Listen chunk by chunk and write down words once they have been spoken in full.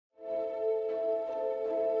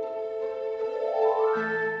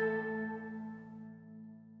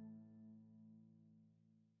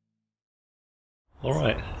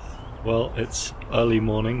Well, it's early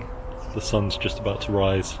morning, the sun's just about to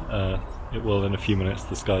rise, it will in a few minutes.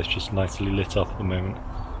 The sky's just nicely lit up at the moment,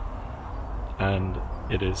 and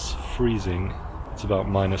it is freezing. It's about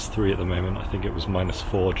 -3 at the moment. I think it was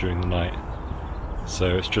 -4 during the night,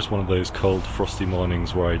 so it's just one of those cold frosty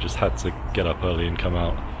mornings where I just had to get up early and come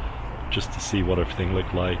out just to see what everything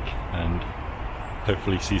looked like and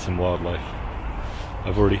hopefully see some wildlife.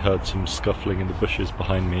 I've already heard some scuffling in the bushes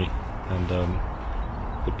behind me, and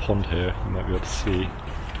the pond here, you might be able to see,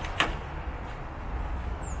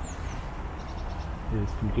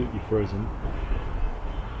 is completely frozen.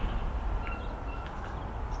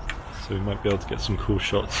 So we might be able to get some cool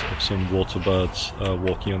shots of some water birds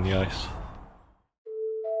walking on the ice.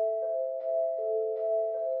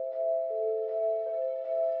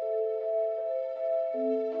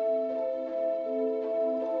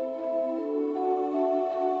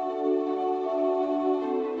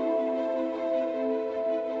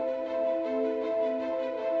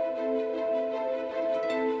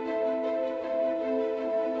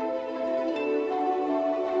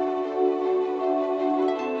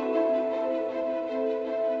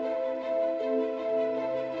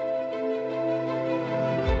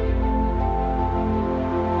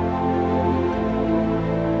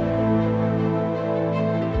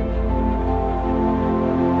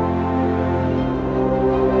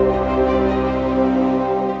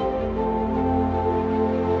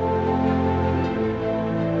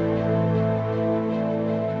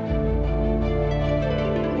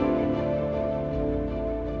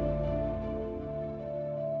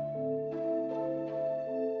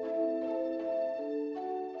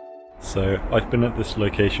 So I've been at this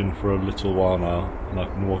location for a little while now, and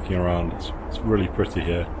I've been walking around. It's really pretty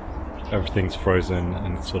here. Everything's frozen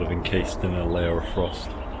and it's sort of encased in a layer of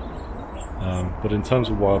frost. But in terms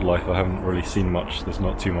of wildlife, I haven't really seen much. There's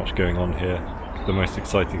not too much going on here. The most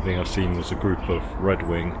exciting thing I've seen was a group of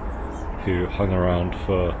redwing who hung around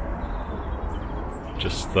for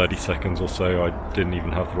just 30 seconds or so. I didn't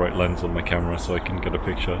even have the right lens on my camera so I couldn't get a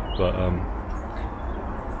picture, but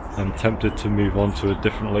I'm tempted to move on to a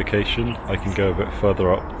different location. I can go a bit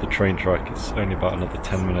further up the train track. It's only about another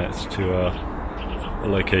 10 minutes to a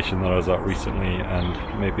location that I was at recently, and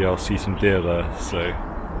maybe I'll see some deer there. So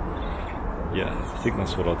yeah, I think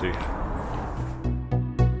that's what I'll do.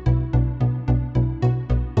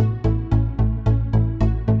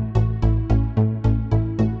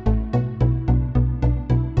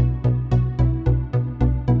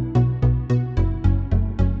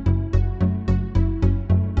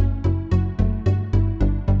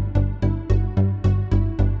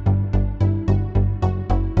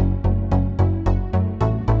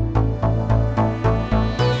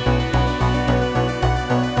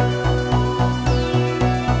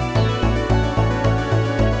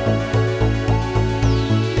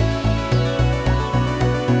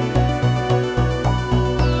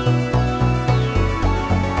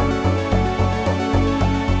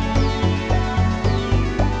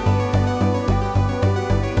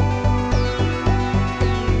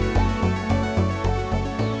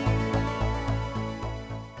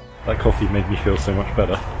 That coffee made me feel so much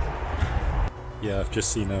better. Yeah, I've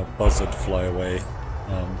just seen a buzzard fly away,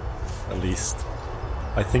 at least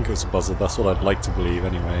I think it was a buzzard, that's what I'd like to believe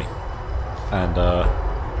anyway. And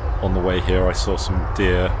on the way here I saw some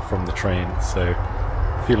deer from the train, so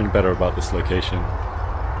feeling better about this location.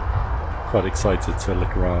 Quite excited to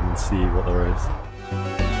look around and see what there is.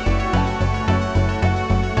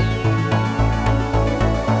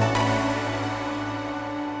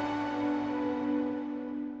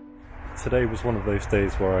 Today was one of those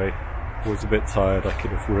days where I was a bit tired. I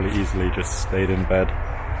could have really easily just stayed in bed.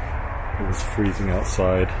 It was freezing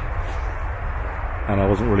outside, and I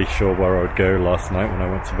wasn't really sure where I would go last night when I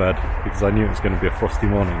went to bed, because I knew it was going to be a frosty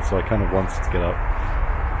morning, so I kind of wanted to get up.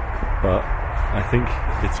 But I think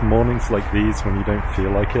it's mornings like these when you don't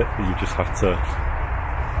feel like it, that you just have to,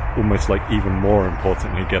 almost like even more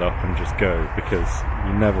importantly, get up and just go, because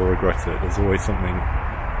you never regret it. There's always something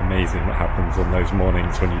amazing that happens on those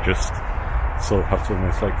mornings when you just sort of have to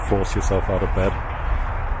almost like force yourself out of bed.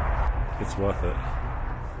 It's worth it.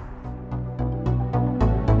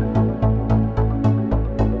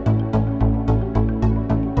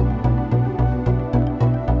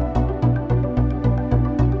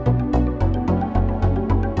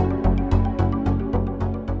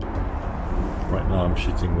 Right now I'm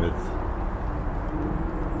shooting with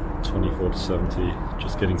 24-70,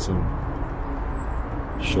 just getting some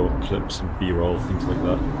short clips and B-roll, things like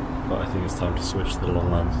that, but I think it's time to switch to the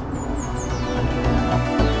long lens.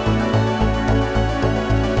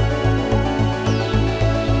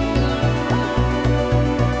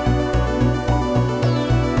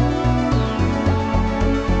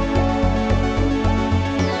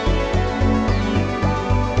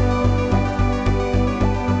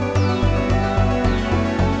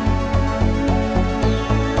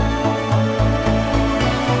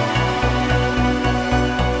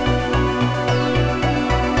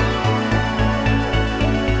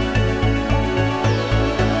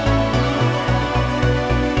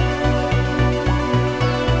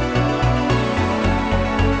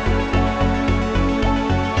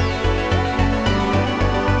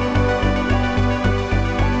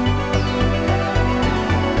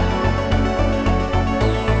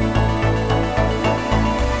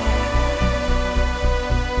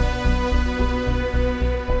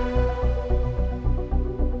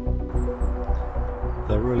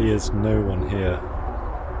 no one here.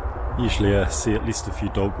 Usually I see at least a few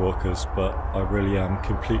dog walkers, but I really am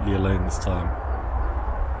completely alone this time.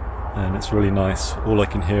 And it's really nice. All I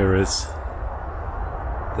can hear is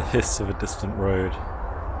the hiss of a distant road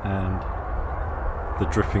and the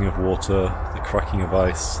dripping of water, the cracking of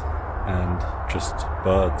ice, and just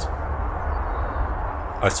birds.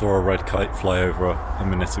 I saw a red kite fly over a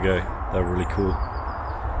minute ago. They're really cool.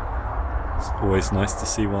 It's always nice to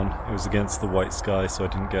see one. It was against the white sky, so I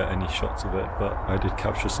didn't get any shots of it, but I did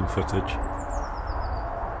capture some footage.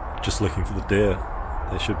 Just looking for the deer.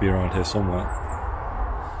 They should be around here somewhere.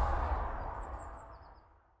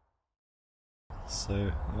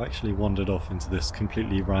 So I've actually wandered off into this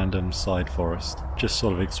completely random side forest, just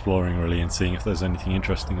sort of exploring really and seeing if there's anything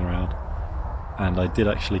interesting around. And I did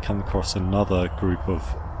actually come across another group of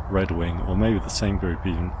redwing, or maybe the same group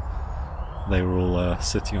even. They were all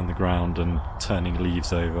sitting on the ground and turning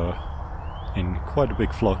leaves over in quite a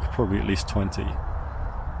big flock, probably at least 20.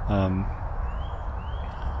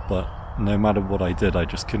 But no matter what I did, I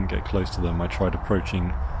just couldn't get close to them. I tried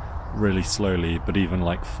approaching really slowly, but even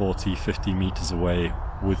like 40-50 meters away,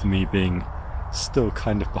 with me being still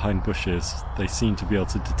kind of behind bushes, they seemed to be able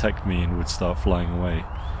to detect me and would start flying away.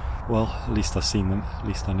 Well, at least I've seen them, at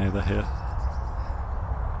least I know they're here.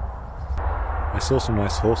 I saw some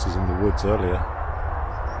nice horses in the woods earlier.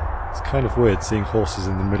 It's kind of weird seeing horses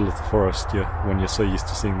in the middle of the forest when you're so used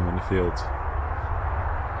to seeing them in the fields.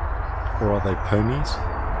 Or are they ponies?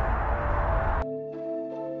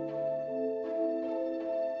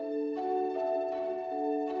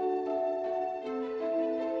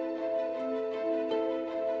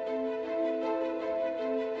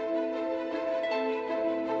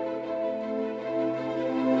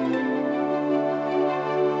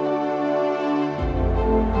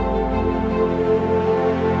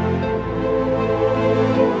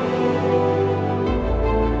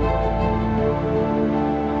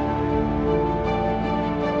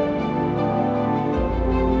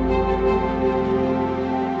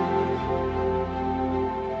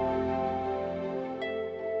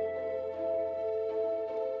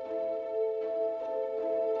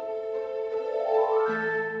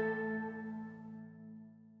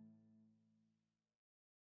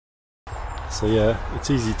 So yeah,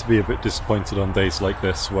 it's easy to be a bit disappointed on days like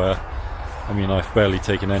this where, I mean, I've barely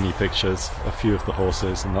taken any pictures, a few of the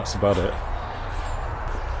horses, and that's about it.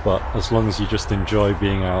 But as long as you just enjoy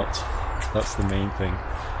being out, that's the main thing,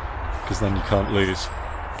 because then you can't lose.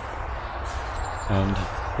 And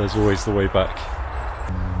there's always the way back.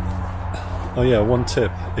 Oh yeah, one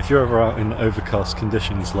tip, if you're ever out in overcast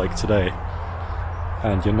conditions like today,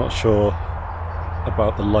 and you're not sure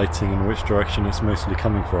about the lighting and which direction it's mostly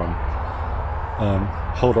coming from,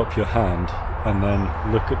 hold up your hand and then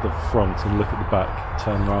look at the front and look at the back,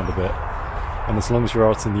 turn around a bit, and as long as you're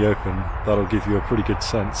out in the open, that'll give you a pretty good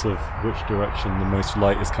sense of which direction the most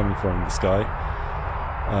light is coming from in the sky.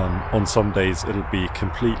 On some days it'll be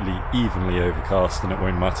completely evenly overcast and it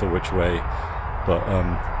won't matter which way, but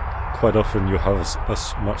quite often you'll have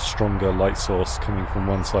a much stronger light source coming from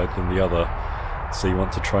one side than the other, so you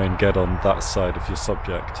want to try and get on that side of your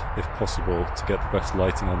subject if possible to get the best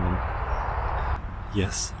lighting on them.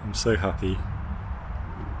 Yes, I'm so happy.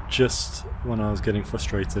 Just when I was getting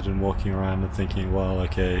frustrated and walking around and thinking, well,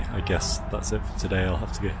 okay, I guess that's it for today, I'll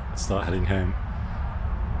have to start heading home,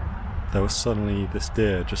 there was suddenly this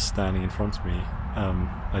deer just standing in front of me.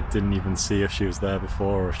 I didn't even see if she was there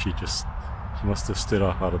before, or if she must have stood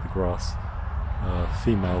up out of the grass.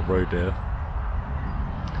 Female Roe Deer.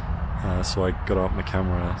 So I got out my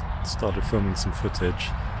camera, started filming some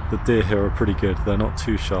footage. The deer here are pretty good, they're not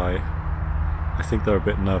too shy. I think they're a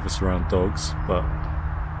bit nervous around dogs, but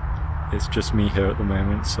it's just me here at the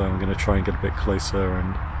moment, so I'm going to try and get a bit closer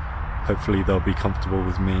and hopefully they'll be comfortable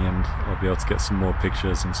with me and I'll be able to get some more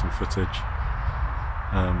pictures and some footage.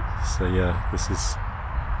 So yeah, this is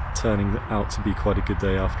turning out to be quite a good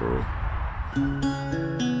day after all.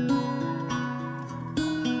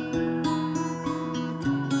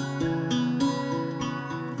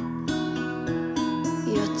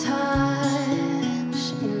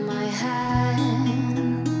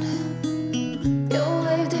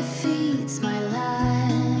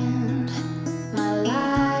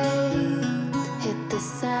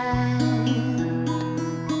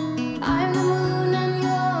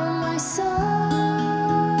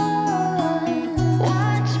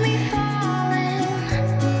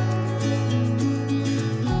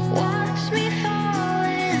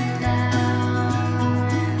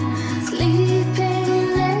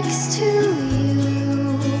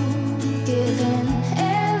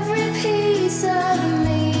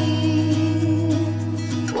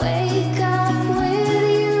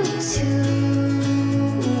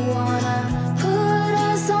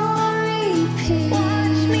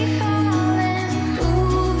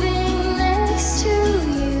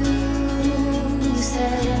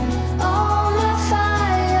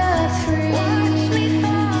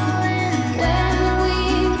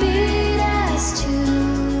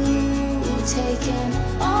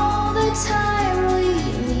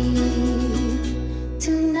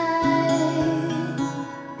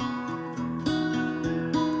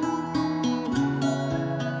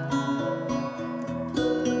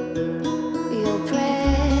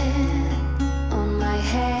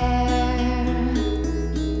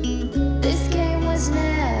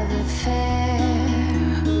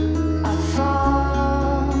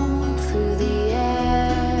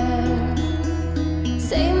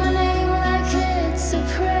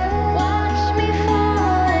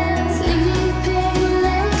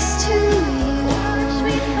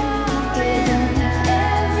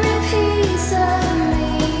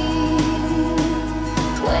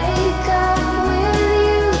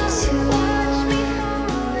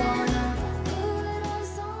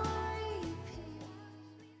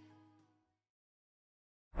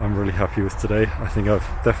 happy with today. I think I've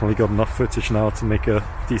definitely got enough footage now to make a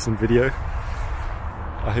decent video.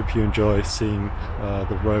 I hope you enjoy seeing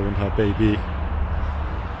the Roe and her baby.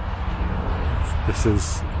 This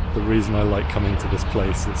is the reason I like coming to this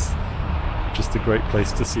place. It's just a great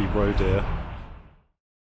place to see Roe deer.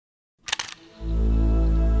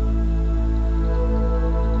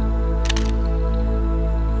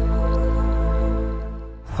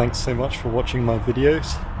 Thanks so much for watching my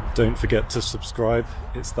videos. Don't forget to subscribe.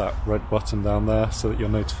 It's that red button down there so that you're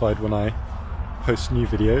notified when I post new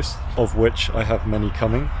videos, of which I have many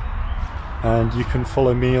coming. And you can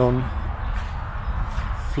follow me on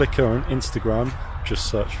Flickr and Instagram. Just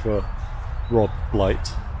search for Rob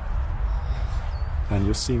Blight and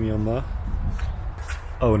you'll see me on there.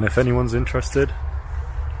 Oh, and if anyone's interested,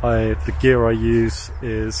 the gear I use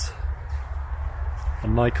is a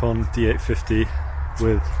Nikon D850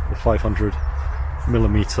 with a 500mm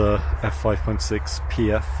f5.6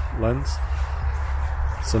 PF lens.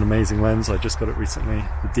 It's an amazing lens. I just got it recently.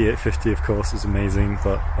 The D850 of course is amazing,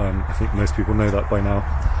 but I think most people know that by now.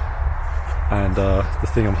 And the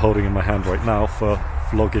thing I'm holding in my hand right now for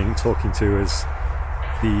vlogging, talking to, is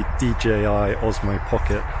the DJI Osmo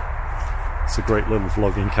Pocket. It's a great little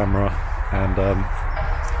vlogging camera, and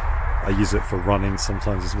I use it for running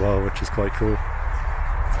sometimes as well, which is quite cool.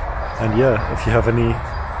 And yeah, if you have any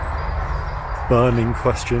burning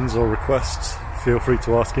questions or requests, feel free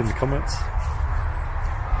to ask in the comments.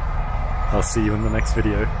 I'll see you in the next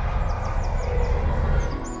video.